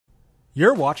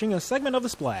You're watching a segment of The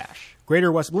Splash,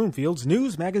 Greater West Bloomfield's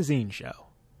news magazine show.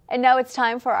 And now it's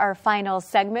time for our final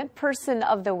segment, Person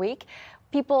of the Week.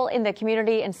 People in the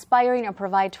community inspiring and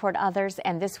provide toward others.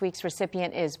 And this week's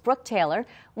recipient is Brooke Taylor,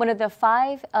 one of the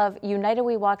 5 of United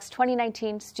We Walk's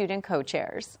 2019 student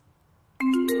co-chairs.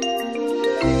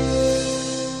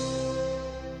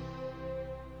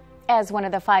 As one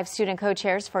of the 5 student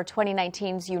co-chairs for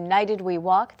 2019's United We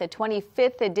Walk, the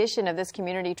 25th edition of this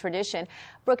community tradition,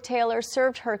 Brooke Taylor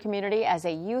served her community as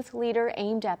a youth leader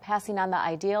aimed at passing on the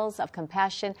ideals of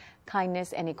compassion,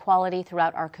 kindness, and equality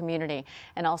throughout our community,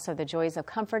 and also the joys of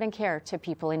comfort and care to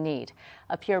people in need.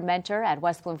 A peer mentor at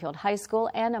West Bloomfield High School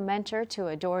and a mentor to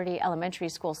a Doherty Elementary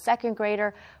School second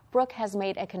grader, Brooke has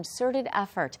made a concerted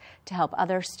effort to help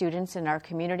other students in our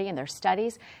community in their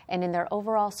studies and in their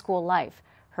overall school life.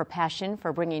 Her passion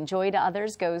for bringing joy to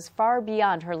others goes far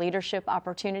beyond her leadership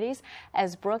opportunities,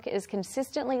 as Brooke is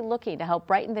consistently looking to help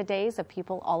brighten the days of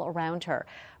people all around her.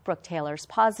 Brooke Taylor's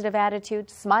positive attitude,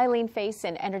 smiling face,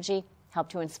 and energy help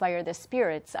to inspire the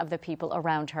spirits of the people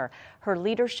around her. Her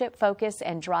leadership, focus,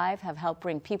 and drive have helped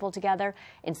bring people together,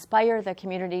 inspire the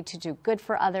community to do good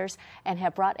for others, and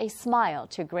have brought a smile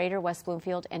to Greater West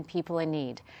Bloomfield and people in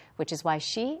need, which is why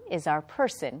she is our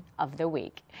Person of the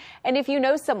Week. And if you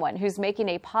know someone who's making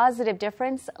a positive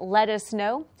difference, let us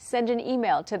know. Send an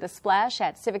email to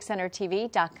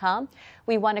thesplash@civiccentertv.com.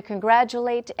 We want to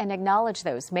congratulate and acknowledge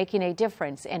those making a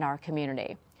difference in our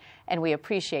community. And we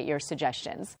appreciate your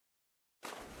suggestions.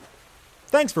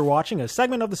 Thanks for watching a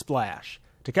segment of The Splash.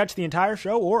 To catch the entire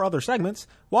show or other segments,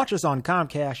 watch us on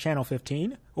Comcast Channel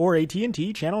 15 or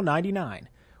AT&T Channel 99,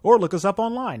 or look us up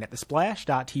online at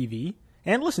thesplash.tv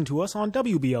and listen to us on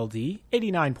WBLD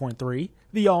 89.3,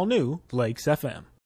 the all-new Lakes FM.